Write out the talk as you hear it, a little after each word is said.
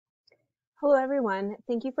Hello everyone,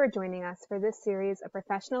 thank you for joining us for this series of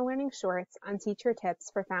professional learning shorts on teacher tips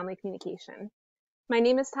for family communication. My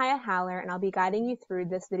name is Taya Haller and I'll be guiding you through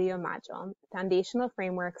this video module, Foundational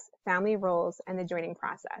Frameworks, Family Roles, and the Joining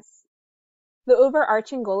Process. The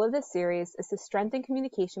overarching goal of this series is to strengthen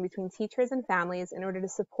communication between teachers and families in order to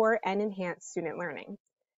support and enhance student learning.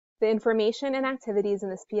 The information and activities in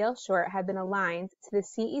this PL short have been aligned to the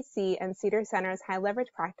CEC and Cedar Center's high leverage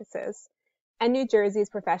practices and New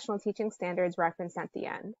Jersey's professional teaching standards referenced at the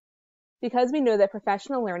end. Because we know that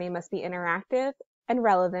professional learning must be interactive and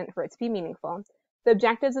relevant for it to be meaningful, the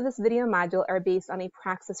objectives of this video module are based on a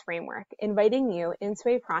praxis framework, inviting you into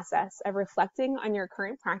a process of reflecting on your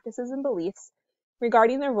current practices and beliefs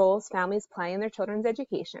regarding the roles families play in their children's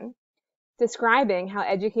education, describing how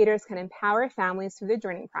educators can empower families through the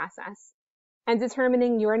joining process, and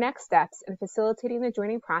determining your next steps in facilitating the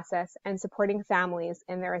joining process and supporting families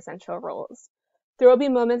in their essential roles. There will be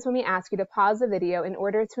moments when we ask you to pause the video in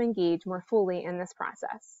order to engage more fully in this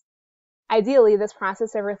process. Ideally, this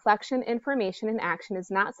process of reflection, information, and action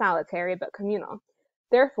is not solitary but communal.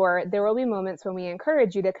 Therefore, there will be moments when we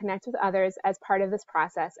encourage you to connect with others as part of this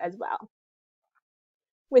process as well.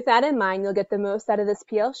 With that in mind, you'll get the most out of this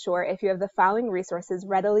PL short if you have the following resources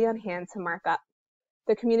readily on hand to mark up.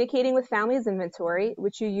 The Communicating with Families inventory,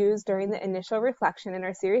 which you used during the initial reflection in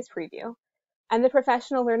our series preview, and the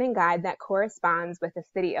professional learning guide that corresponds with this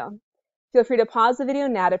video. Feel free to pause the video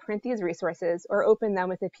now to print these resources or open them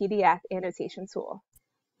with the PDF annotation tool.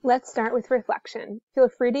 Let's start with reflection. Feel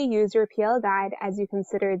free to use your PL guide as you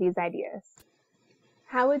consider these ideas.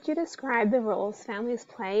 How would you describe the roles families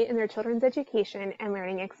play in their children's education and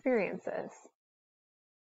learning experiences?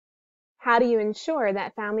 How do you ensure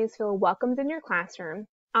that families feel welcomed in your classroom,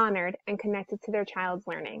 honored, and connected to their child's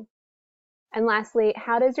learning? And lastly,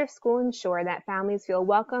 how does your school ensure that families feel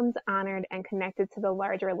welcomed, honored, and connected to the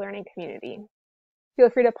larger learning community?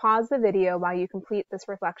 Feel free to pause the video while you complete this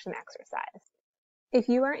reflection exercise. If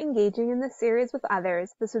you are engaging in this series with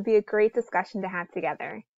others, this would be a great discussion to have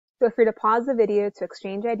together. Feel free to pause the video to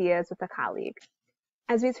exchange ideas with a colleague.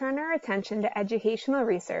 As we turn our attention to educational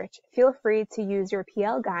research, feel free to use your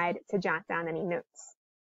PL guide to jot down any notes.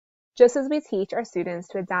 Just as we teach our students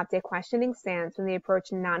to adopt a questioning stance when they approach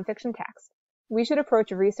nonfiction text, we should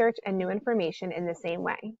approach research and new information in the same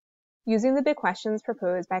way. Using the big questions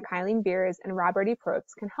proposed by Kylene Beers and Robert E.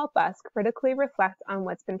 Probst can help us critically reflect on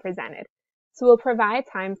what's been presented, so we'll provide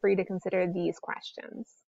time for you to consider these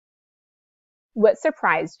questions. What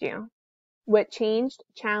surprised you? What changed,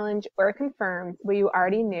 challenged, or confirmed what you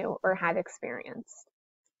already knew or have experienced?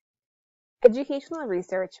 Educational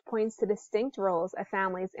research points to distinct roles of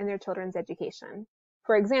families in their children's education.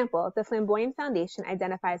 For example, the Flamboyant Foundation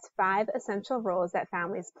identifies 5 essential roles that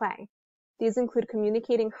families play. These include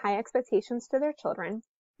communicating high expectations to their children,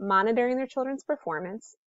 monitoring their children's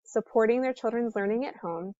performance, supporting their children's learning at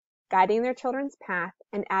home, guiding their children's path,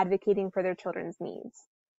 and advocating for their children's needs.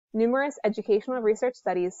 Numerous educational research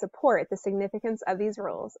studies support the significance of these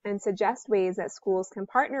roles and suggest ways that schools can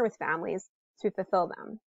partner with families to fulfill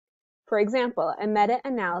them. For example, a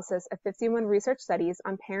meta-analysis of 51 research studies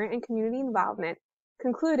on parent and community involvement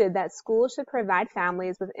concluded that schools should provide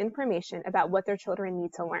families with information about what their children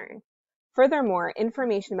need to learn. Furthermore,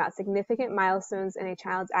 information about significant milestones in a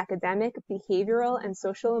child's academic, behavioral, and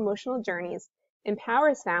social-emotional journeys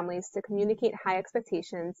empowers families to communicate high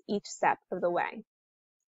expectations each step of the way.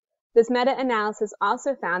 This meta-analysis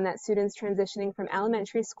also found that students transitioning from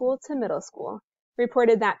elementary school to middle school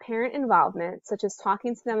reported that parent involvement, such as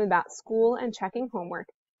talking to them about school and checking homework,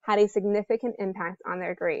 had a significant impact on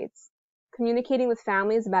their grades. Communicating with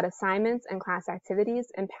families about assignments and class activities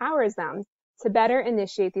empowers them to better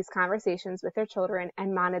initiate these conversations with their children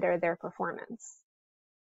and monitor their performance.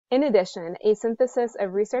 In addition, a synthesis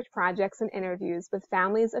of research projects and interviews with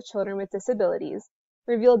families of children with disabilities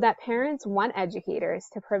revealed that parents want educators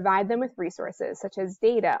to provide them with resources such as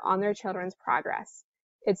data on their children's progress.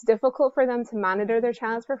 It's difficult for them to monitor their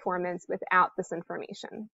child's performance without this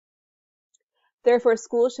information. Therefore,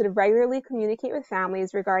 schools should regularly communicate with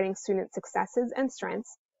families regarding student successes and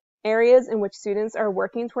strengths, areas in which students are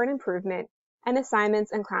working toward improvement, and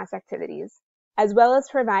assignments and class activities, as well as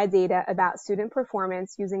provide data about student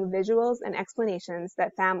performance using visuals and explanations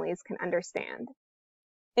that families can understand.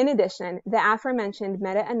 In addition, the aforementioned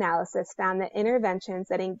meta-analysis found that interventions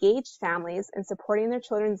that engaged families in supporting their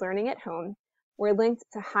children's learning at home were linked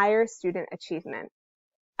to higher student achievement.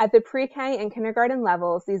 At the pre-K and kindergarten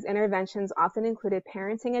levels, these interventions often included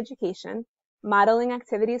parenting education, modeling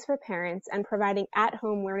activities for parents, and providing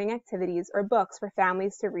at-home learning activities or books for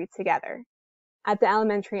families to read together. At the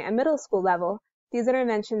elementary and middle school level, These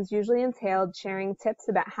interventions usually entailed sharing tips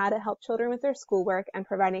about how to help children with their schoolwork and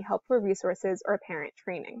providing helpful resources or parent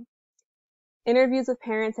training. Interviews with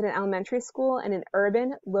parents at an elementary school in an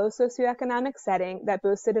urban, low socioeconomic setting that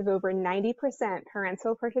boasted of over 90%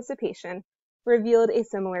 parental participation revealed a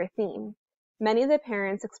similar theme. Many of the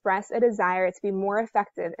parents expressed a desire to be more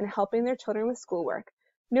effective in helping their children with schoolwork,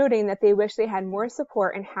 noting that they wish they had more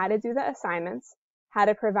support in how to do the assignments, how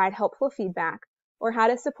to provide helpful feedback, or how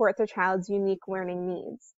to support their child's unique learning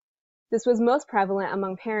needs. This was most prevalent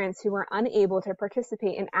among parents who were unable to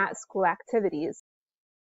participate in at-school activities.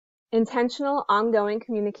 Intentional, ongoing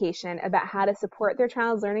communication about how to support their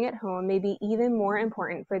child's learning at home may be even more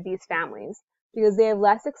important for these families because they have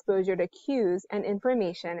less exposure to cues and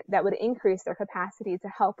information that would increase their capacity to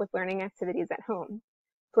help with learning activities at home.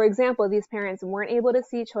 For example, these parents weren't able to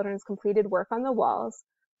see children's completed work on the walls,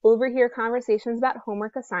 overhear conversations about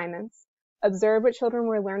homework assignments, observe what children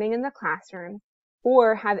were learning in the classroom,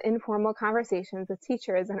 or have informal conversations with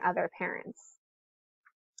teachers and other parents.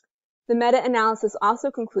 The meta-analysis also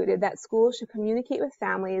concluded that schools should communicate with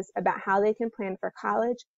families about how they can plan for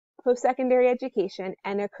college, post-secondary education,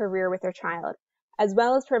 and a career with their child, as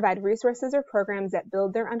well as provide resources or programs that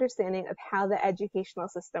build their understanding of how the educational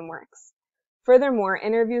system works. Furthermore,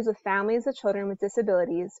 interviews with families of children with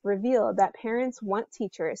disabilities revealed that parents want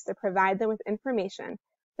teachers to provide them with information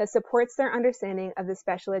that supports their understanding of the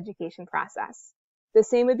special education process. The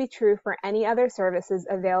same would be true for any other services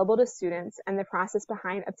available to students and the process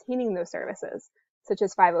behind obtaining those services, such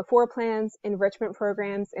as 504 plans, enrichment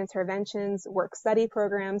programs, interventions, work-study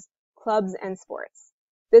programs, clubs, and sports.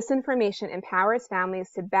 This information empowers families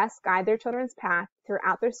to best guide their children's path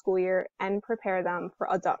throughout their school year and prepare them for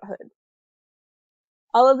adulthood.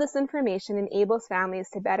 All of this information enables families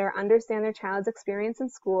to better understand their child's experience in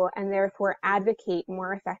school and therefore advocate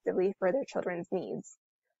more effectively for their children's needs.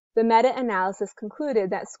 The meta-analysis concluded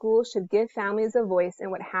that schools should give families a voice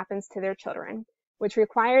in what happens to their children, which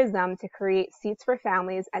requires them to create seats for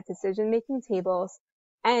families at decision-making tables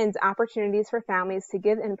and opportunities for families to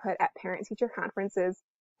give input at parent-teacher conferences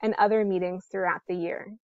and other meetings throughout the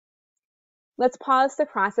year. Let's pause to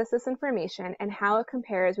process this information and how it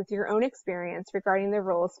compares with your own experience regarding the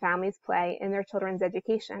roles families play in their children's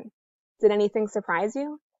education. Did anything surprise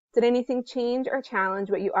you? Did anything change or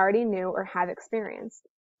challenge what you already knew or have experienced?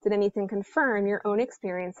 Did anything confirm your own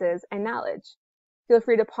experiences and knowledge? Feel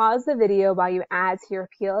free to pause the video while you add to your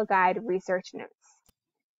Appeal Guide research notes.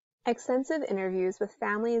 Extensive interviews with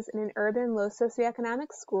families in an urban low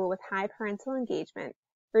socioeconomic school with high parental engagement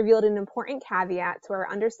revealed an important caveat to our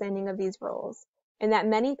understanding of these roles, in that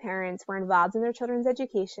many parents were involved in their children's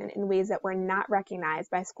education in ways that were not recognized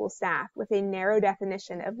by school staff with a narrow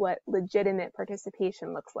definition of what legitimate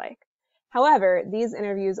participation looks like. However, these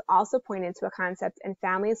interviews also pointed to a concept in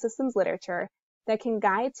family systems literature that can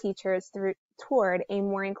guide teachers toward a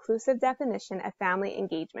more inclusive definition of family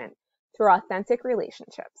engagement through authentic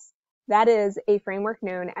relationships. That is, a framework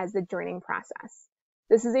known as the joining process.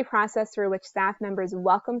 This is a process through which staff members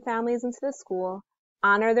welcome families into the school,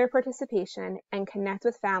 honor their participation, and connect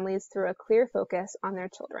with families through a clear focus on their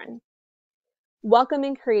children.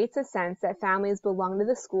 Welcoming creates a sense that families belong to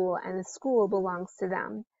the school and the school belongs to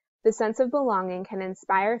them. The sense of belonging can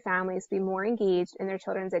inspire families to be more engaged in their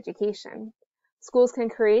children's education. Schools can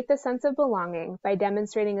create the sense of belonging by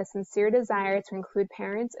demonstrating a sincere desire to include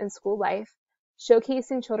parents in school life,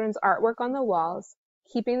 showcasing children's artwork on the walls,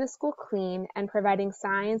 keeping the school clean, and providing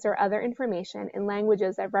signs or other information in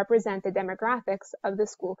languages that represent the demographics of the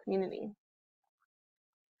school community.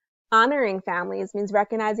 Honoring families means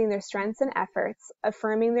recognizing their strengths and efforts,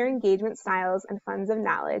 affirming their engagement styles and funds of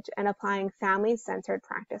knowledge, and applying family-centered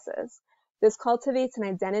practices. This cultivates an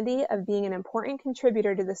identity of being an important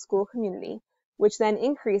contributor to the school community, which then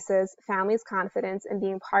increases families' confidence in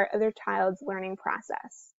being part of their child's learning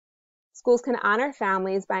process. Schools can honor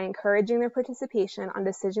families by encouraging their participation on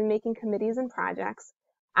decision-making committees and projects,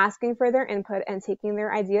 asking for their input and taking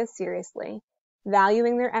their ideas seriously,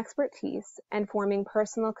 valuing their expertise, and forming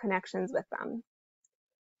personal connections with them.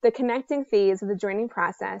 The connecting phase of the joining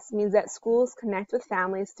process means that schools connect with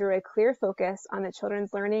families through a clear focus on the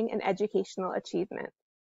children's learning and educational achievement.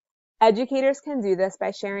 Educators can do this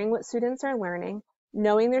by sharing what students are learning,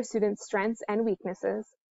 knowing their students' strengths and weaknesses,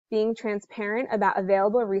 being transparent about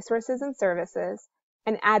available resources and services,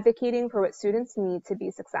 and advocating for what students need to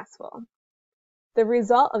be successful. The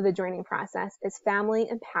result of the joining process is family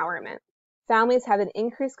empowerment. Families have an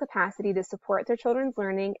increased capacity to support their children's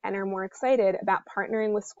learning and are more excited about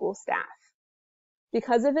partnering with school staff.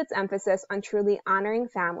 Because of its emphasis on truly honoring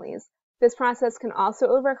families, this process can also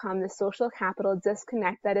overcome the social capital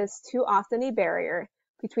disconnect that is too often a barrier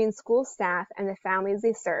between school staff and the families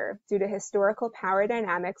they serve due to historical power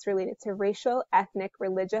dynamics related to racial, ethnic,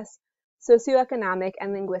 religious, socioeconomic,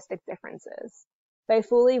 and linguistic differences. By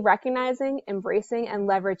fully recognizing, embracing, and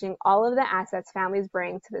leveraging all of the assets families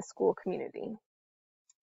bring to the school community.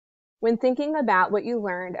 When thinking about what you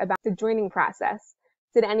learned about the joining process,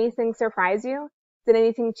 did anything surprise you? Did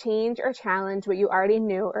anything change or challenge what you already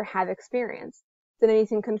knew or have experienced? Did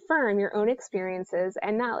anything confirm your own experiences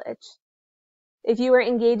and knowledge? If you are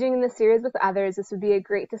engaging in this series with others, this would be a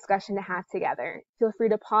great discussion to have together. Feel free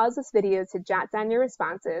to pause this video to jot down your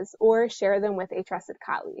responses or share them with a trusted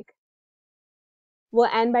colleague. We'll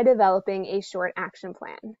end by developing a short action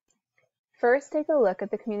plan. First, take a look at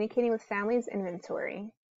the Communicating with Families inventory,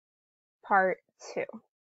 Part 2.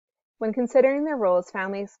 When considering the roles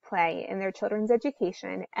families play in their children's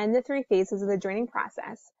education and the 3 phases of the joining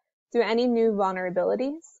process, do any new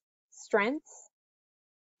vulnerabilities, strengths,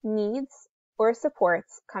 needs, or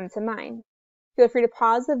supports come to mind? Feel free to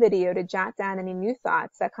pause the video to jot down any new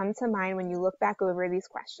thoughts that come to mind when you look back over these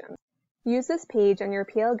questions. Use this page on your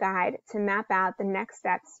PL guide to map out the next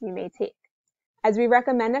steps you may take. As we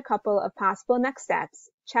recommend a couple of possible next steps,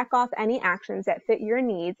 check off any actions that fit your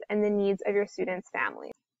needs and the needs of your students'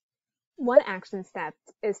 families. One action step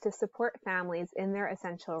is to support families in their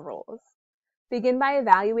essential roles. Begin by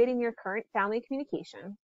evaluating your current family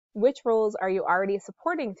communication. Which roles are you already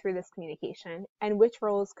supporting through this communication, and which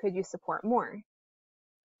roles could you support more?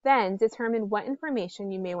 Then determine what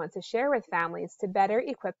information you may want to share with families to better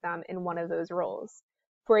equip them in one of those roles.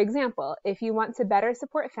 For example, if you want to better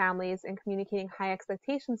support families in communicating high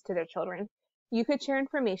expectations to their children, you could share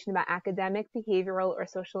information about academic, behavioral, or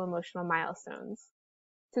social-emotional milestones.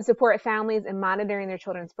 To support families in monitoring their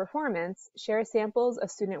children's performance, share samples of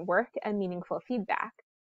student work and meaningful feedback.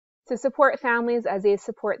 To support families as they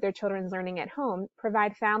support their children's learning at home,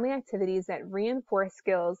 provide family activities that reinforce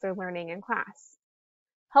skills they're learning in class.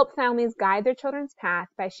 Help families guide their children's path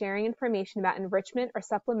by sharing information about enrichment or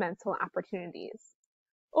supplemental opportunities.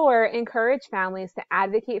 Or encourage families to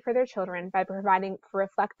advocate for their children by providing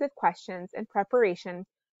reflective questions in preparation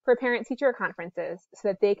for parent-teacher conferences so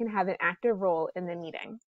that they can have an active role in the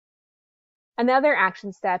meeting. Another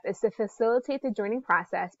action step is to facilitate the joining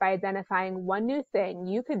process by identifying one new thing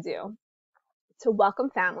you could do to welcome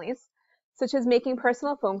families, such as making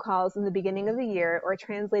personal phone calls in the beginning of the year or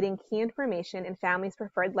translating key information in families'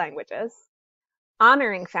 preferred languages,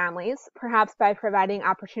 honoring families, perhaps by providing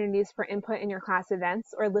opportunities for input in your class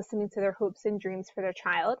events or listening to their hopes and dreams for their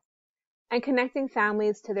child, and connecting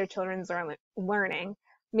families to their children's learning,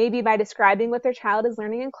 maybe by describing what their child is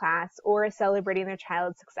learning in class or celebrating their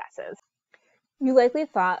child's successes. You likely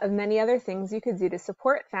thought of many other things you could do to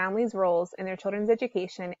support families' roles in their children's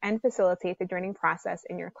education and facilitate the joining process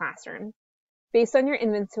in your classroom. Based on your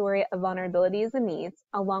inventory of vulnerabilities and needs,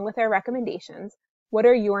 along with our recommendations, what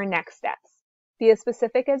are your next steps? Be as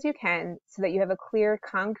specific as you can so that you have a clear,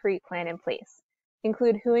 concrete plan in place.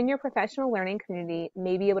 Include who in your professional learning community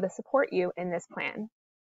may be able to support you in this plan.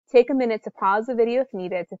 Take a minute to pause the video if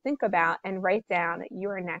needed to think about and write down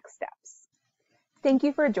your next steps. Thank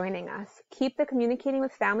you for joining us. Keep the Communicating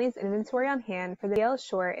with Families inventory on hand for the PL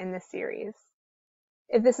short in this series.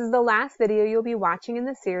 If this is the last video you'll be watching in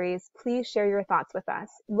the series, please share your thoughts with us.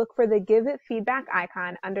 Look for the Give It Feedback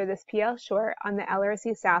icon under this PL short on the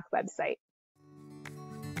LRC-South website.